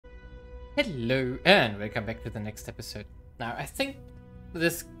Hello and welcome back to the next episode. Now I think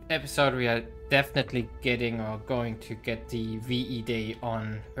this episode we are definitely getting or going to get the VE Day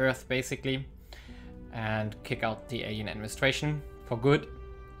on Earth basically and kick out the alien administration for good.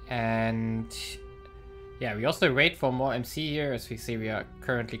 And yeah, we also wait for more MC here. As we see, we are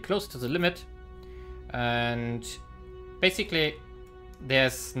currently close to the limit, and basically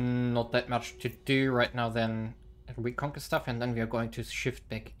there's not that much to do right now then we conquer stuff, and then we are going to shift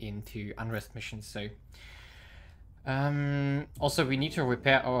back into Unrest missions. So also we need to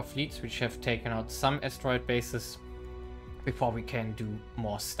repair our fleets, which have taken out some asteroid bases, before we can do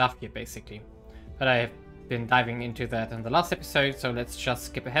more stuff here basically. But I have been diving into that in the last episode, so let's just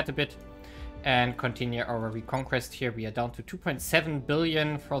skip ahead a bit and continue our reconquest here. We are down to 2.7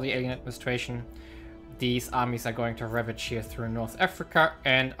 billion for the alien administration. These armies are going to ravage here through North Africa,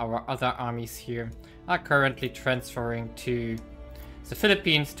 and our other armies here are currently transferring to the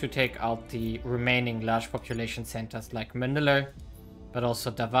Philippines to take out the remaining large population centers like Manila, but also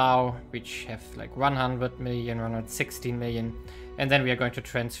Davao, which have like 100 million, 116 million. And then we are going to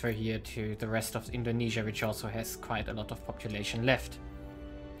transfer here to the rest of Indonesia, which also has quite a lot of population left,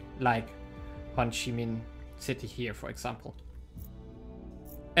 like Ho Chi Minh City here, for example.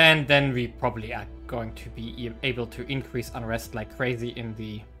 And then we probably are going to be able to increase unrest like crazy in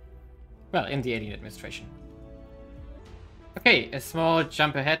the alien administration. Okay, a small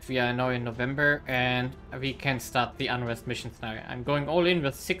jump ahead. We are now in November and we can start the unrest missions now. I'm going all in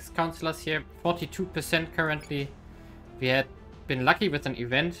with 6 councillors here, 42% currently. We had been lucky with an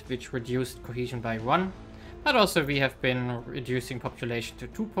event which reduced cohesion by 1, but also we have been reducing population to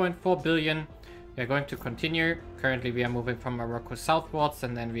 2.4 billion. We are going to continue. Currently we are moving from Morocco southwards,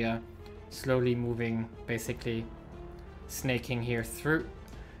 and then we are slowly moving, basically snaking here through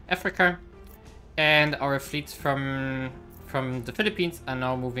Africa. And our fleets from the Philippines are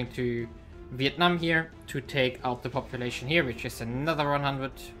now moving to Vietnam here to take out the population here, which is another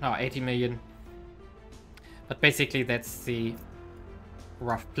 80 million. But basically that's the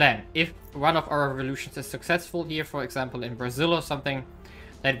rough plan. If one of our revolutions is successful here, for example in Brazil or something,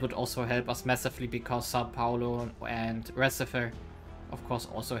 that would also help us massively, because Sao Paulo and Recife, of course,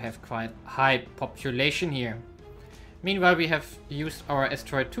 also have quite high population here. Meanwhile, we have used our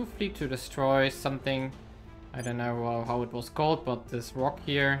Asteroid 2 fleet to destroy something. I don't know how it was called, but this rock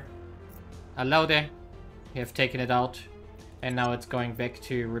here, Alaude, we have taken it out. And now it's going back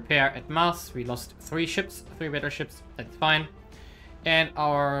to repair at Mars. We lost 3 battleships, that's fine. And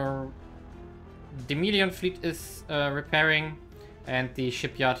our Demilion fleet is repairing. And the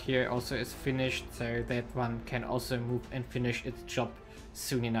shipyard here also is finished, so that one can also move and finish its job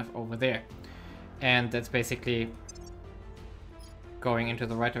soon enough over there. And that's basically going into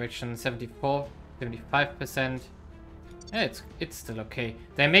the right direction. 75%. Yeah, it's still okay.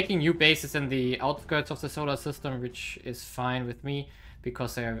 They're making new bases in the outskirts of the solar system, which is fine with me,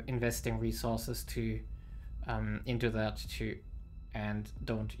 because they're investing resources to into that too, and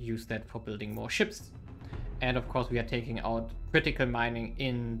don't use that for building more ships. And of course we are taking out critical mining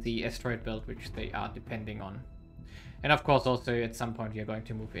in the asteroid belt, which they are depending on. And of course also at some point we are going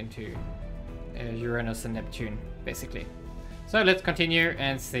to move into Uranus and Neptune, basically. So let's continue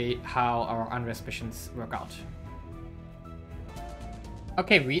and see how our unrest missions work out.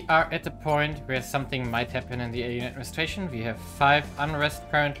 Okay, we are at the point where something might happen in the alien administration. We have 5 unrest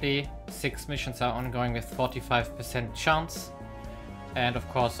currently, 6 missions are ongoing with 45% chance. And of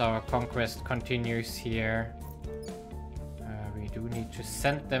course our conquest continues here. We do need to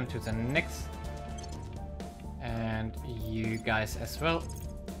send them to the next. And you guys as well.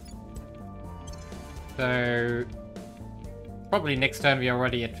 So probably next turn we are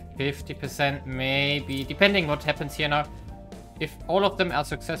already at 50%, maybe, depending what happens here now. If all of them are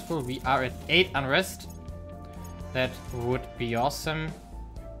successful, we are at 8 unrest. That would be awesome.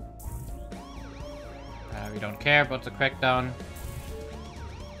 We don't care about the crackdown.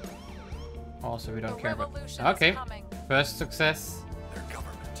 Also, we don't care about... Okay, first success.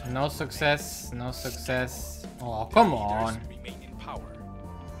 No success, no success. Oh, come on.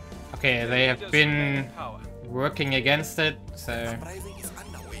 Okay, they have been working against it, so...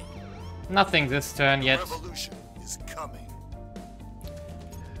 Nothing this turn yet.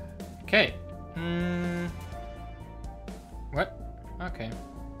 Okay. What? Okay.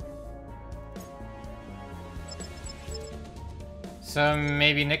 So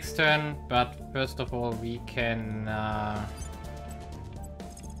maybe next turn, but first of all we can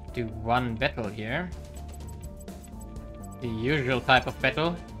do one battle here. The usual type of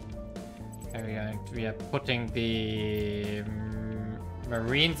battle. We are putting the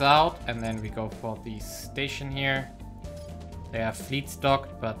Marines out, and then we go for the station here. They are fleet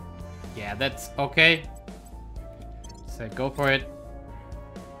stocked, but Yeah, that's okay. So go for it.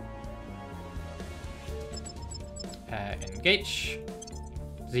 Engage.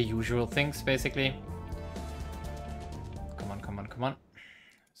 The usual things, basically. Come on, come on, come on.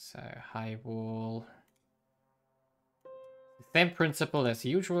 So, high wall. Same principle as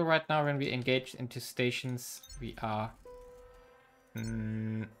usual right now when we engage into stations. We are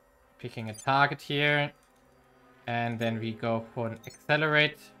picking a target here. And then we go for an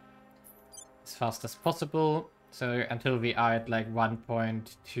accelerate as fast as possible. So until we are at like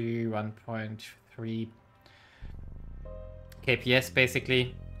 1.2, 1.3 kps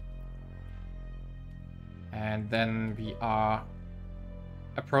basically. And then we are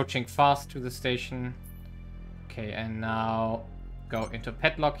approaching fast to the station. Okay, and now go into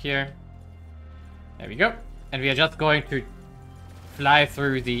padlock here. There we go. And we are just going to fly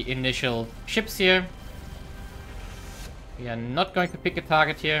through the initial ships here. We are not going to pick a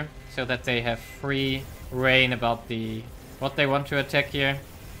target here, so that they have free reign about what they want to attack here.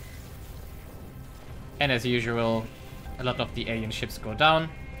 And as usual, a lot of the alien ships go down,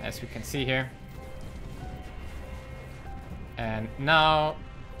 as we can see here. And now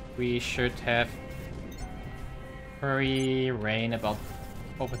we should have free reign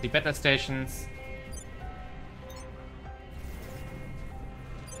over the battle stations.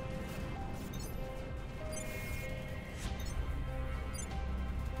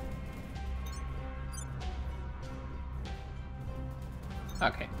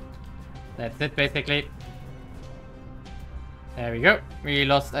 Okay, that's it basically. There we go. We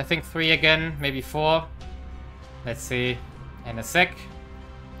lost, I think, 3 again, maybe 4. Let's see in a sec.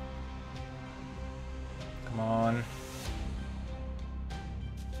 Come on.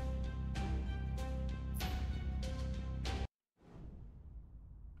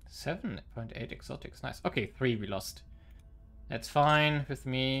 .8 exotics, nice. Okay, 3 we lost. That's fine with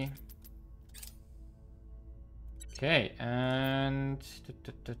me. Okay, and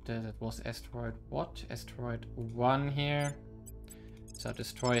that was asteroid what? Asteroid 1 here. So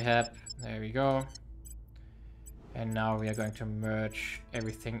destroy hab, there we go. And now we are going to merge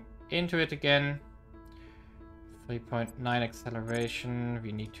everything into it again. 3.9 acceleration,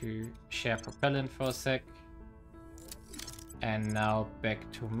 we need to share propellant for a sec. And now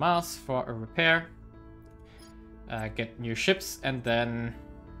back to Mars for a repair. Get new ships and then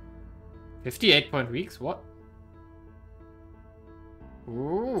 58 point weeks, what?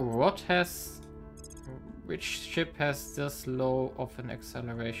 Ooh, which ship has this low of an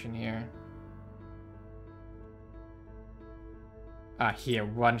acceleration here? Ah, here,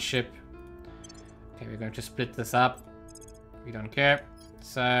 1 ship. Okay, we're going to split this up. We don't care.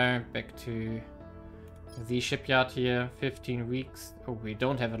 So, back to the shipyard here. 15 weeks. Oh, we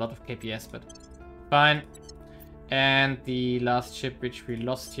don't have a lot of KPS, but fine. And the last ship, which we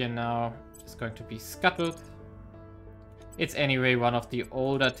lost here now, is going to be scuttled. It's anyway one of the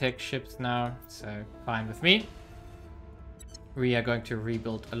older tech ships now, so fine with me. We are going to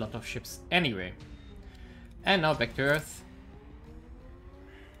rebuild a lot of ships anyway. And now back to Earth.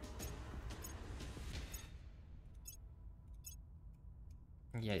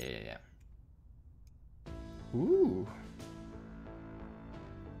 Yeah. Ooh.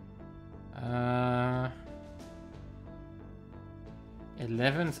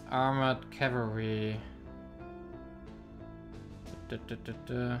 11th Armored Cavalry.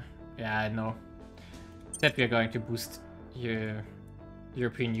 Yeah, I know. That we are going to boost your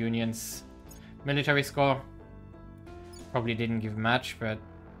European Union's military score. Probably didn't give much, but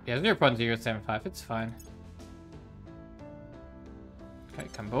yeah, 0.075, it's fine. Okay,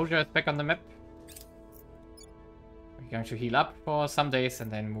 Cambodia is back on the map. We're going to heal up for some days and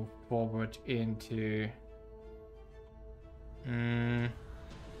then move forward into... I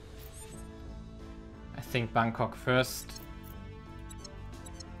think Bangkok first.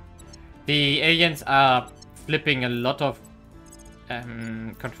 The aliens are flipping a lot of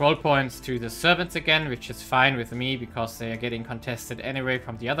control points to the servants again, which is fine with me because they are getting contested anyway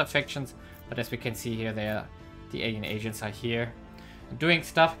from the other factions. But as we can see here, the alien agents are here doing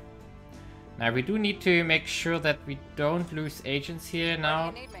stuff. Now we do need to make sure that we don't lose agents here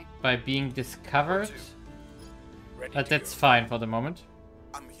now by being discovered. But that's fine for the moment.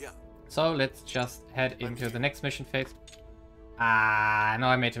 So let's just head into the next mission phase. Ah, no,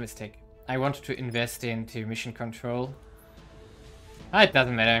 I made a mistake. I wanted to invest into mission control. Ah, it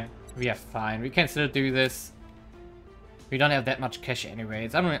doesn't matter. We are fine. We can still do this. We don't have that much cash anyway.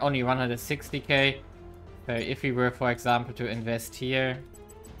 It's only 160k. So if we were, for example, to invest here,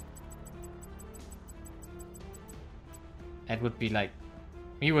 that would be like...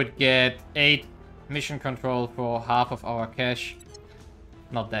 we would get 8 mission control for half of our cash.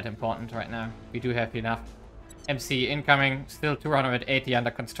 not that important right now. We do have enough. MC incoming, still 280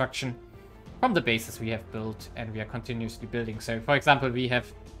 under construction from the bases we have built, and we are continuously building. So, for example, we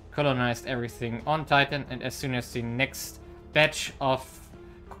have colonized everything on Titan, and as soon as the next batch of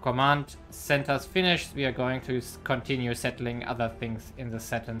command centers finished, we are going to continue settling other things in the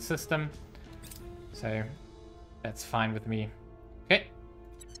Saturn system. So, that's fine with me. Okay.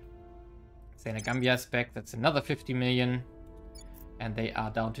 Senegambia is back, that's another 50 million. And they are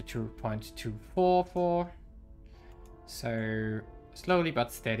down to 2.244. So, slowly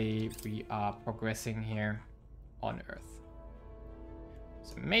but steady, we are progressing here on Earth.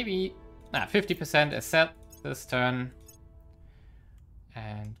 So maybe 50% is set this turn.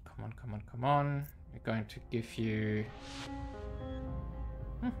 And come on. We're going to give you...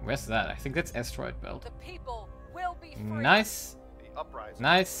 where's that? I think that's asteroid belt. The people will be free. Nice. The uprising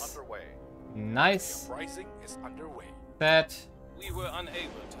Nice. is underway. Nice. The uprising is underway. That. We were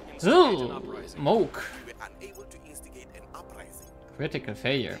unable to instigate an Ooh, uprising. Moke. We were unable to instigate an uprising. Critical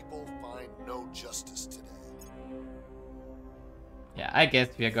failure. People find no justice today. Yeah, I guess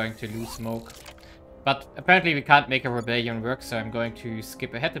we are going to lose Smoke. But apparently we can't make a rebellion work, so I'm going to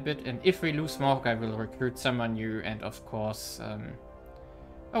skip ahead a bit. And if we lose Smoke, I will recruit someone new. And of course...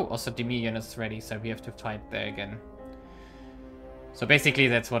 oh, also Dominion is ready, so we have to fight there again. So basically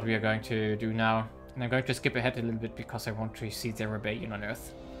that's what we are going to do now. And I'm going to skip ahead a little bit because I want to see the rebellion on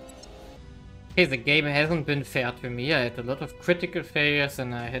Earth. Okay, the game hasn't been fair to me. I had a lot of critical failures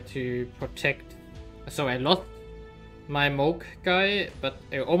and I had to protect... So I lost my Moke guy, but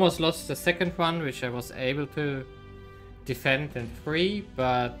I almost lost the second one, which I was able to defend and free,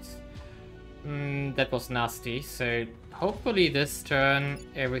 but that was nasty. So hopefully this turn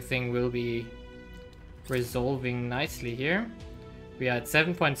everything will be resolving nicely here. We are at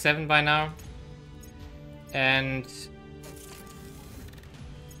 7.7 by now. And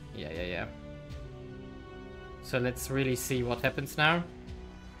yeah. So let's really see what happens now.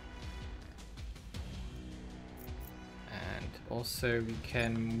 And also we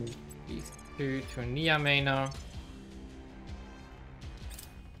can move these two to Niamey now.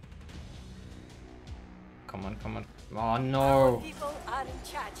 Come on. Oh no! People are in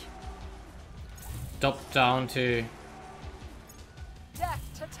charge. Drop down to... Death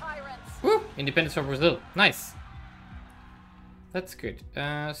to tyrants. Woo! Independence for Brazil. Nice. That's good.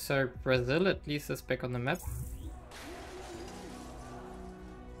 So Brazil at least is back on the map.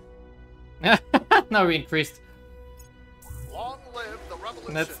 Now we increased. Long live the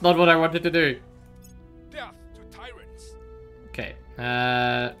revolution. That's not what I wanted to do. Death to tyrants. Okay.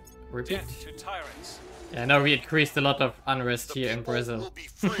 Repeat. Death to tyrants. Yeah, no, we increased a lot of unrest The here in people Brazil. will be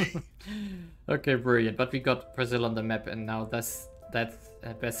free. Okay, brilliant. But we got Brazil on the map, and now that's a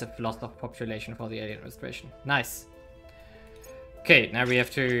massive loss of population for the alien administration. Nice. Okay, now we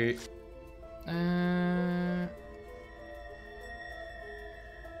have to...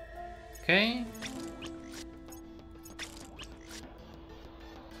 Okay.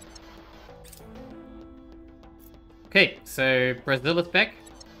 Okay, so Brazil is back.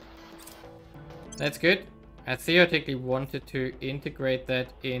 That's good. I theoretically wanted to integrate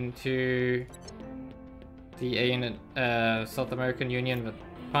that into the alien South American Union, but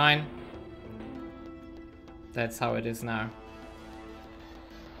fine. That's how it is now.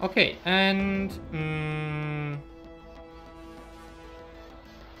 Okay, and...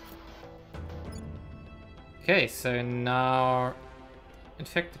 Okay, so now... In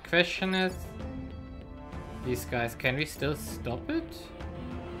fact, the question is... These guys, can we still stop it?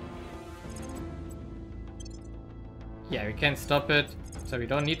 Yeah, we can stop it, so we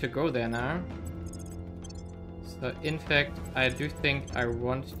don't need to go there now. So, in fact, I do think I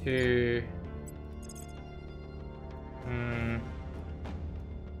want to...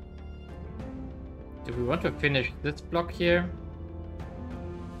 Do we want to finish this block here?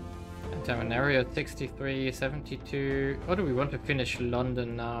 And have an area 63, 72... Or do we want to finish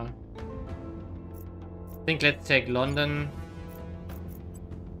London now? I think let's take London.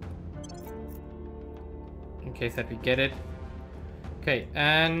 In case that we get it. Okay,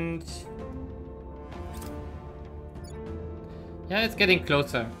 and... Yeah, it's getting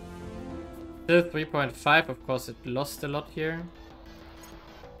closer. Still 3.5, of course it lost a lot here.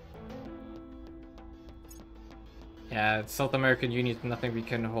 Yeah, South American unit, nothing we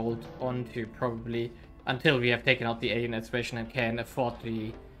can hold on to probably until we have taken out the alien administration and can afford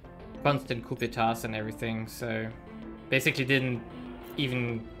the constant coup d'etats and everything. So basically didn't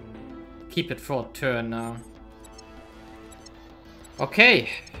even keep it for a turn now. Okay,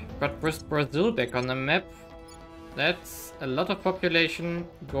 but with Brazil back on the map, that's a lot of population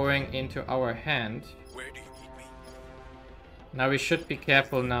going into our hand. Where do you need me? Now we should be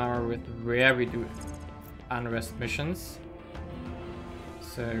careful now with where we do Unrest missions.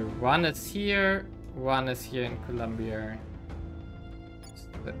 So one is here in Colombia.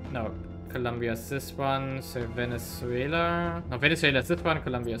 No, Colombia is this one, so Venezuela. No, Venezuela is this one,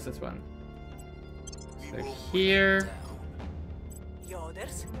 Colombia is this one. So here.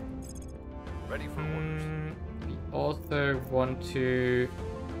 Yoders. Ready for orders. We also want to...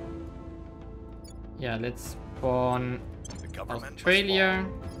 Yeah, let's spawn The government must Australia.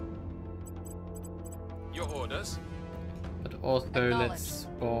 Your orders. But also let's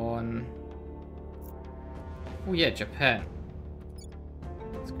spawn... Oh yeah, Japan.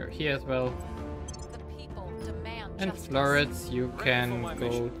 Let's go here as well. The people demand And justice. Florence, you Ready for can my go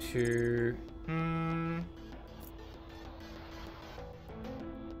mission. to...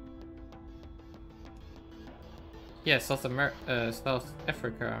 Yeah, South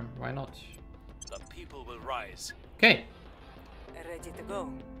Africa. Why not? The people will rise. Okay, Ready to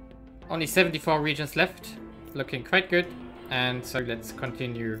go. only 74 regions left. Looking quite good. And so let's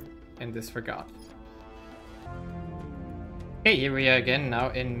continue in this regard. Okay, here we are again now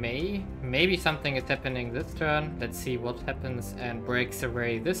in May. Maybe something is happening this turn. Let's see what happens and breaks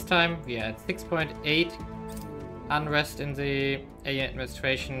away this time. We are at 6.8 unrest in the alien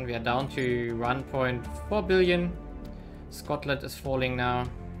administration. We are down to 1.4 billion. Scotland is falling now.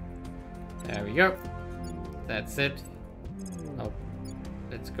 There we go. That's it. Now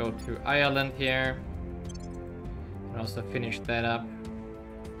let's go to Ireland here. And also finish that up.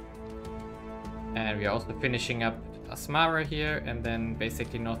 And we are also finishing up Asmara here, and then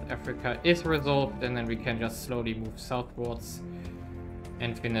basically North Africa is resolved, and then we can just slowly move southwards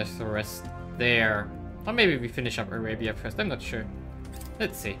and finish the rest there. Or maybe we finish up Arabia first, I'm not sure.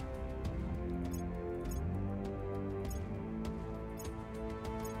 Let's see.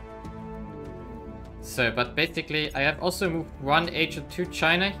 So, but basically I have also moved one agent to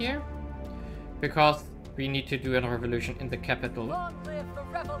China here, because we need to do a revolution in the capital. Long live the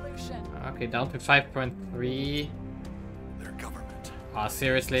revolution. Okay, down to 5.3. Their government. Ah,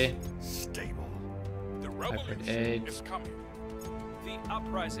 seriously? Stable. The 5.8. revolution is coming. The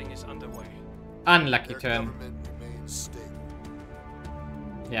uprising is underway. Unlucky Their turn. government remains stable.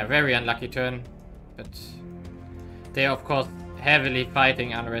 Yeah, very unlucky turn. But they are of course heavily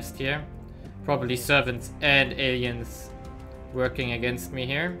fighting Unrest here. Probably servants and aliens working against me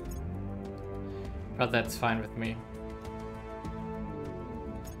here. But that's fine with me.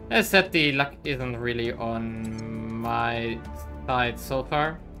 As said, the luck isn't really on my side so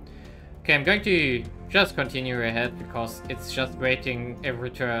far. Okay, I'm going to just continue ahead because it's just waiting every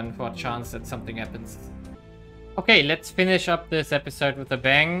turn for a chance that something happens. Okay, let's finish up this episode with a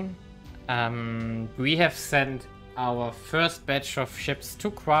bang. We have sent our first batch of ships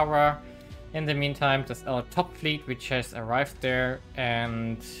to Quara. In the meantime, there's our top fleet which has arrived there,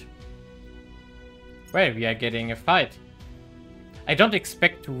 and well, we are getting a fight. I don't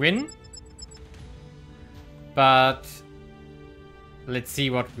expect to win, but let's see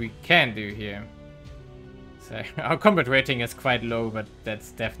what we can do here. So our combat rating is quite low, but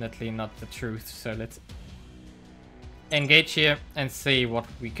that's definitely not the truth. So let's engage here and see what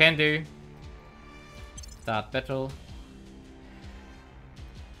we can do. Start battle.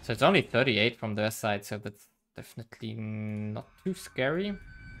 So it's only 38 from their side, so that's definitely not too scary.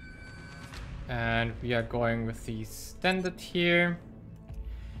 And we are going with the standard here.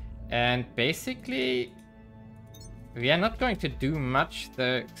 And basically, we are not going to do much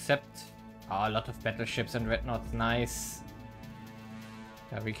except a lot of battleships and whatnot. Nice.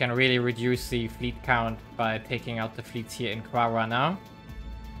 We can really reduce the fleet count by taking out the fleets here in Quara now.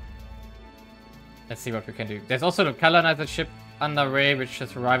 Let's see what we can do. There's also the colonizer ship underway, which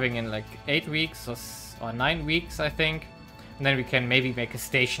is arriving in like 8 weeks or 9 weeks, I think. And then we can maybe make a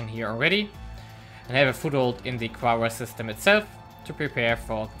station here already and have a foothold in the Quara system itself to prepare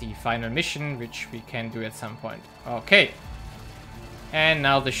for the final mission, which we can do at some point. Okay. And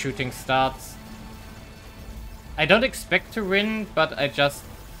now the shooting starts. I don't expect to win, but I just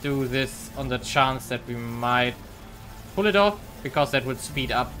do this on the chance that we might pull it off, because that would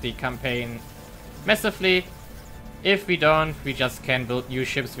speed up the campaign massively. If we don't, we just can build new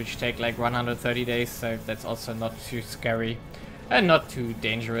ships which take like 130 days, so that's also not too scary and not too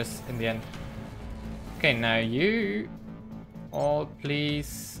dangerous in the end. Okay, now you all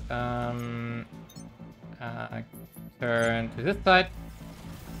please turn to this side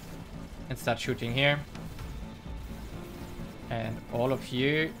and start shooting here. And all of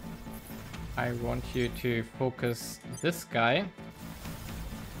you, I want you to focus this guy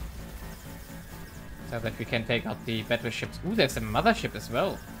so that we can take out the battleships. Ooh, there's a mothership as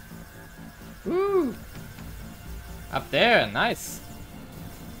well. Ooh. Up there, nice.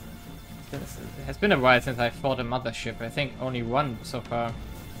 It has been a while since I fought a mothership. I think only one so far.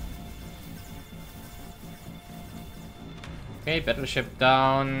 Okay, battleship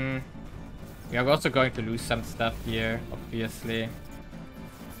down. We are also going to lose some stuff here, obviously.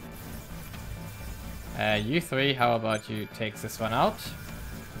 You three, how about you take this one out?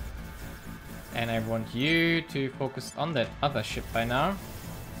 And I want you to focus on that other ship by now.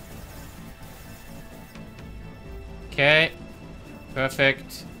 Okay,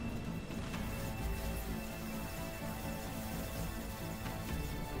 perfect.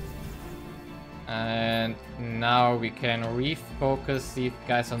 And now we can refocus these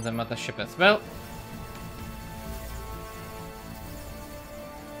guys on the mothership as well.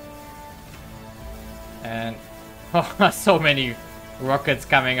 And oh, so many rockets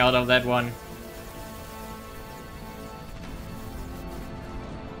coming out of that one.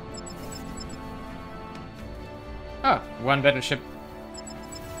 Oh, one battleship.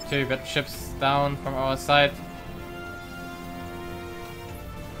 Two battleships down from our side.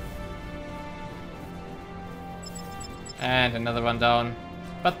 And another one down.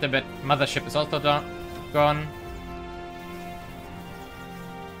 But the mothership is also gone.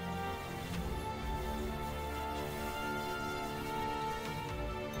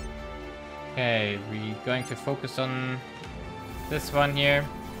 Okay, we're going to focus on this one here.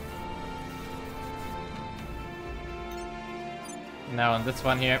 Now on this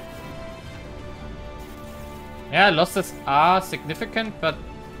one here. Yeah, losses are significant, but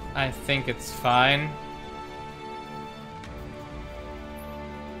I think it's fine.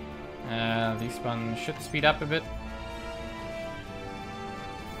 This one should speed up a bit.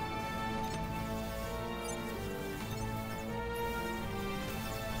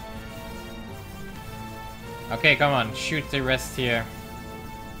 Okay, come on, shoot the rest here.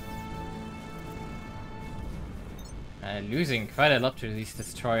 Losing quite a lot to these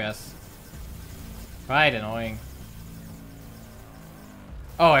destroyers. Quite annoying.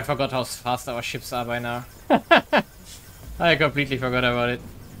 Oh, I forgot how fast our ships are by now. I completely forgot about it.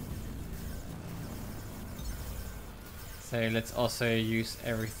 So let's also use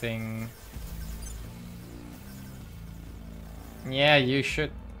everything. Yeah, you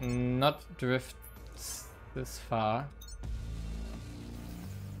should not drift this far.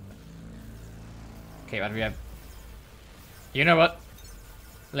 Okay, but we have... You know what?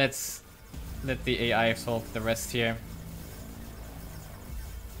 Let's let the AI solve the rest here.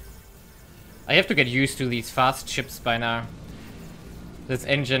 I have to get used to these fast ships by now. This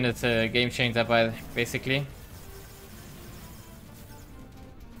engine is a game changer basically.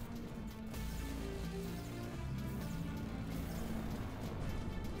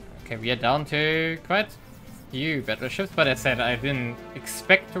 Okay, we are down to quite a few battleships, but as I said, I didn't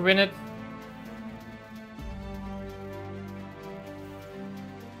expect to win it.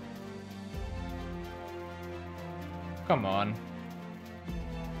 Come on.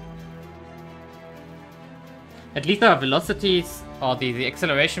 At least our velocities, or the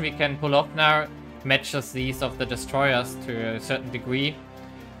acceleration we can pull off now, matches these of the destroyers to a certain degree,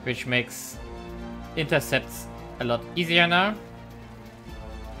 which makes intercepts a lot easier now.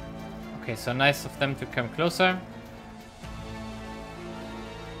 Okay, so nice of them to come closer.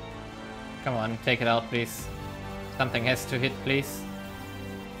 Come on, take it out, please. Something has to hit, please.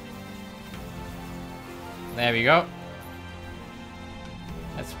 There we go.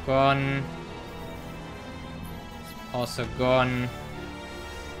 That's gone. Also gone.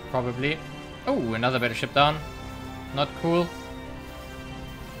 Probably. Oh, another battleship down. Not cool.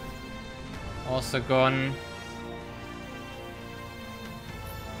 Also gone.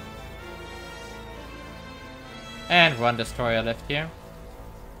 And one destroyer left here.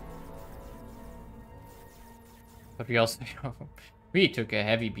 But we also... we took a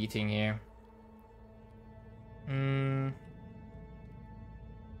heavy beating here.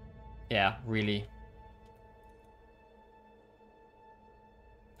 Yeah, really.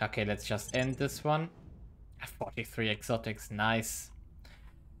 Okay, let's just end this one. 43 exotics, nice.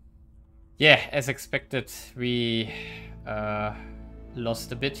 Yeah, as expected, we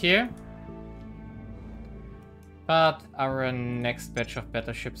lost a bit here. But our next batch of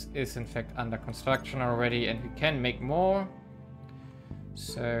battleships is in fact under construction already, and we can make more.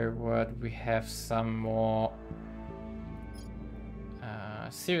 So what, we have some more.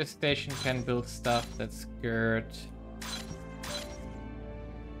 Sirius Station can build stuff, that's good.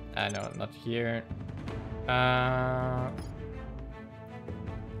 No, not here.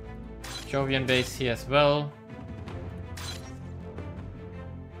 Jovian base here as well.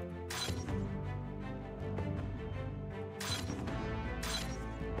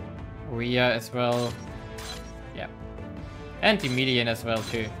 Rhea as well. Yeah, And the median as well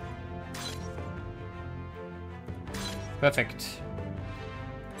too. Perfect.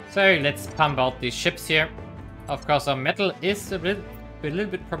 So let's pump out these ships here. Of course our metal is a little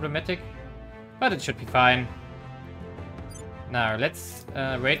bit problematic, but it should be fine. Now let's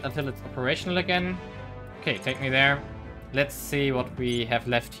wait until it's operational again. Okay, take me there. Let's see what we have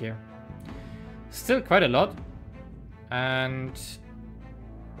left here. Still quite a lot. And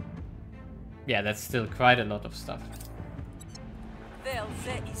yeah, that's still quite a lot of stuff.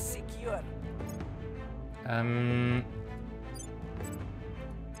 Velze is secure.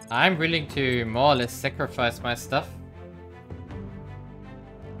 I'm willing to more or less sacrifice my stuff.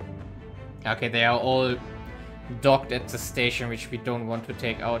 Okay, they are all docked at the station, which we don't want to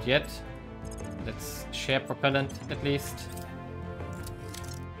take out yet. Let's share propellant at least.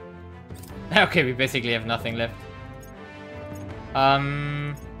 Okay, we basically have nothing left.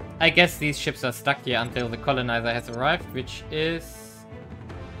 I guess these ships are stuck here until the colonizer has arrived, which is...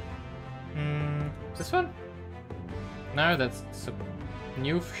 this one? No, that's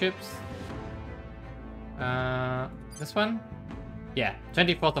new ships. This one? Yeah,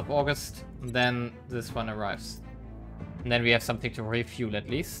 24th of August, then this one arrives. And then we have something to refuel at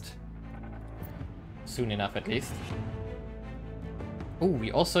least. Soon enough at least. Oh,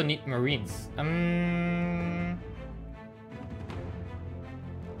 we also need Marines.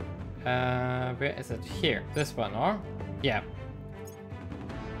 Where is it? Here. This one, or? Yeah.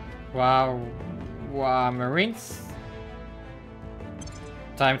 Wow. Marines.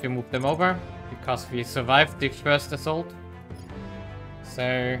 Time to move them over, because we survived the first assault.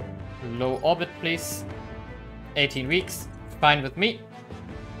 So, low orbit please. 18 weeks. Fine with me.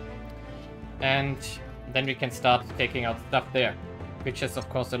 And then we can start taking out stuff there. Which is of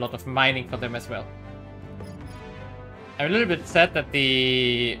course a lot of mining for them as well. I'm a little bit sad that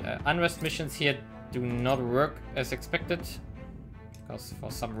the Unrest missions here do not work as expected. Because for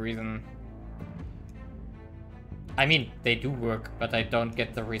some reason... I mean, they do work, but I don't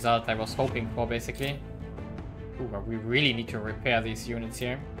get the result I was hoping for, basically. Ooh, well, we really need to repair these units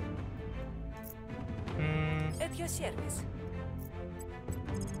here. At your service.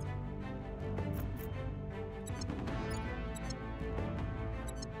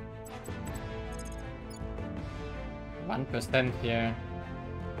 1% here.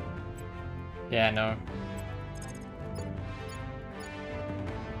 Yeah, no.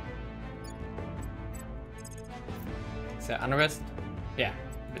 Is there Unrest? Yeah,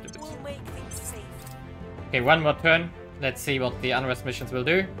 a bit. We'll make things safe. Okay, one more turn. Let's see what the Unrest missions will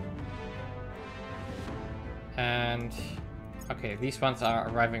do. And... okay, these ones are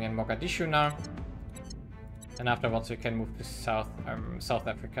arriving in Mogadishu now. And afterwards we can move to South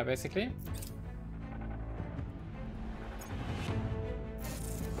Africa, basically.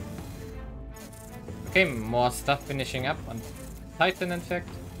 Okay, more stuff finishing up on Titan, in fact,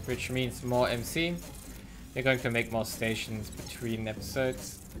 which means more MC. We're going to make more stations between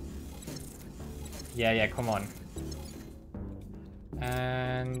episodes. Yeah, come on.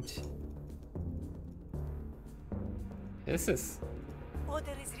 And... this is...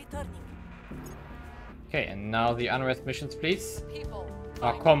 Order is returning. okay, and now the Unrest missions, please. People.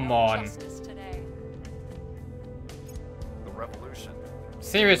 Oh, come on. Justice today. The revolution.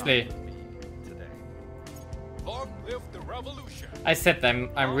 Seriously. Today. Long live the revolution. I said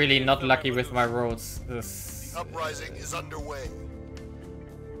I'm really not lucky with my roads. The uprising is underway.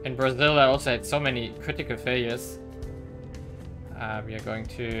 In Brazil I also had so many critical failures. We are going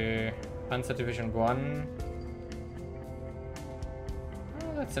to Panzer Division 1.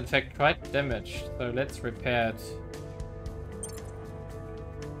 Oh, that's in fact quite damaged, so let's repair it.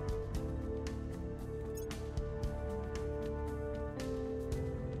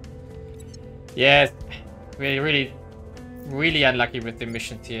 Yes, we're really unlucky with the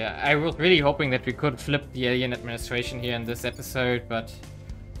missions here. I was really hoping that we could flip the alien administration here in this episode, but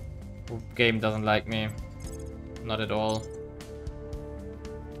the game doesn't like me. Not at all.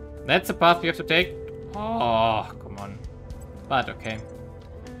 That's a path we have to take. Oh, come on. But okay.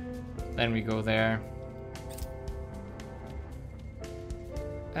 Then we go there.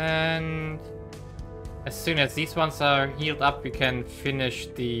 And as soon as these ones are healed up, we can finish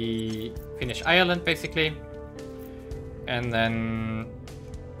Ireland, basically. And then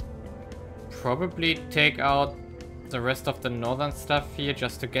probably take out the rest of the northern stuff here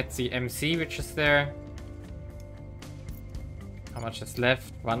just to get the MC, which is there. How much is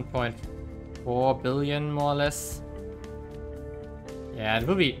left? 1.4 billion, more or less. Yeah, it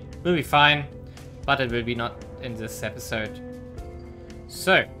will be fine, but it will be not in this episode.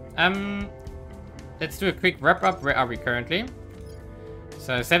 So, let's do a quick wrap up. Where are we currently?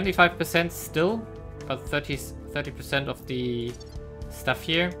 So 75% still, but 30% of the stuff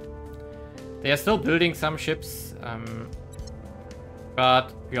here. They are still building some ships,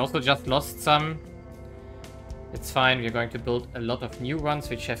 but we also just lost some. It's fine, we're going to build a lot of new ones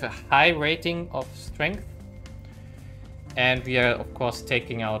which have a high rating of strength. And we are of course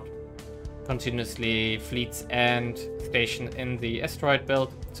taking out continuously fleets and stations in the asteroid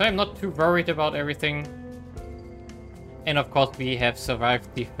belt. So I'm not too worried about everything. And of course we have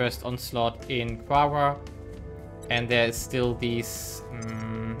survived the first onslaught in Quara. And there is still these...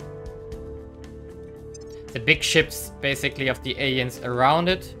 the big ships basically of the aliens around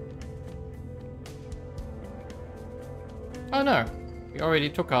it. Oh no, we already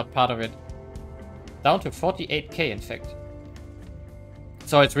took out part of it. Down to 48k in fact.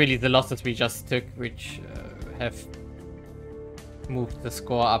 So it's really the losses we just took which have moved the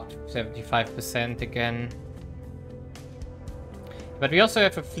score up to 75% again. But we also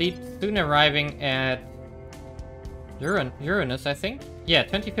have a fleet soon arriving at Uranus, I think. Yeah,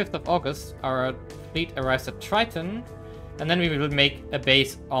 25th of August, our fleet arrives at Triton. And then we will make a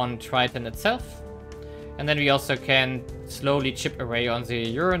base on Triton itself. And then we also can slowly chip away on the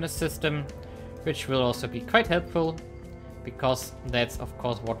Uranus system, which will also be quite helpful. Because that's of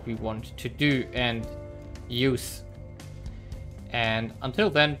course what we want to do and use. And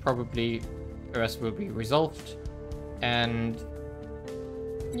until then, probably Earth will be resolved. And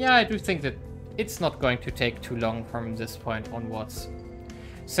yeah, I do think that it's not going to take too long from this point onwards.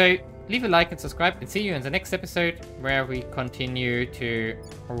 So leave a like and subscribe, and see you in the next episode where we continue to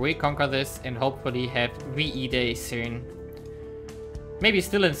reconquer this and hopefully have VE Day soon. Maybe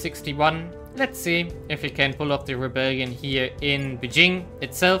still in 61. Let's see if we can pull off the rebellion here in Beijing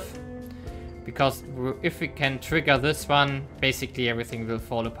itself. Because if we can trigger this one, basically everything will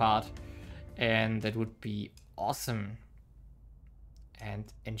fall apart. And that would be awesome. And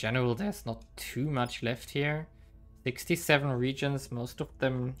in general, there's not too much left here. 67 regions, most of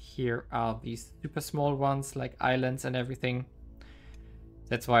them here are these super small ones, like islands and everything.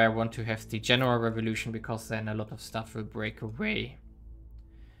 That's why I want to have the general revolution, because then a lot of stuff will break away.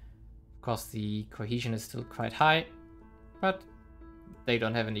 Of course, the cohesion is still quite high, but they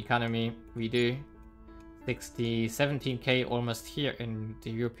don't have an economy. We do. 17k almost here in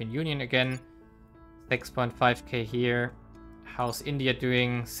the European Union again. 6.5k here. How's India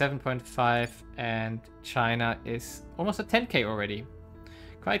doing? 7.5, and China is almost at 10k already.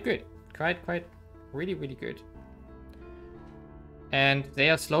 Quite good. Quite really good. And they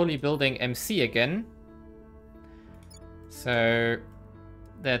are slowly building MC again. So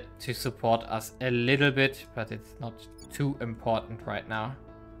that to support us a little bit, but it's not too important right now.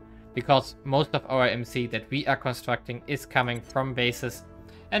 Because most of our MC that we are constructing is coming from bases.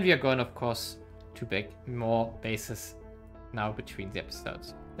 And we are going, of course, to make more bases now between the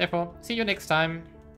episodes. Therefore, see you next time.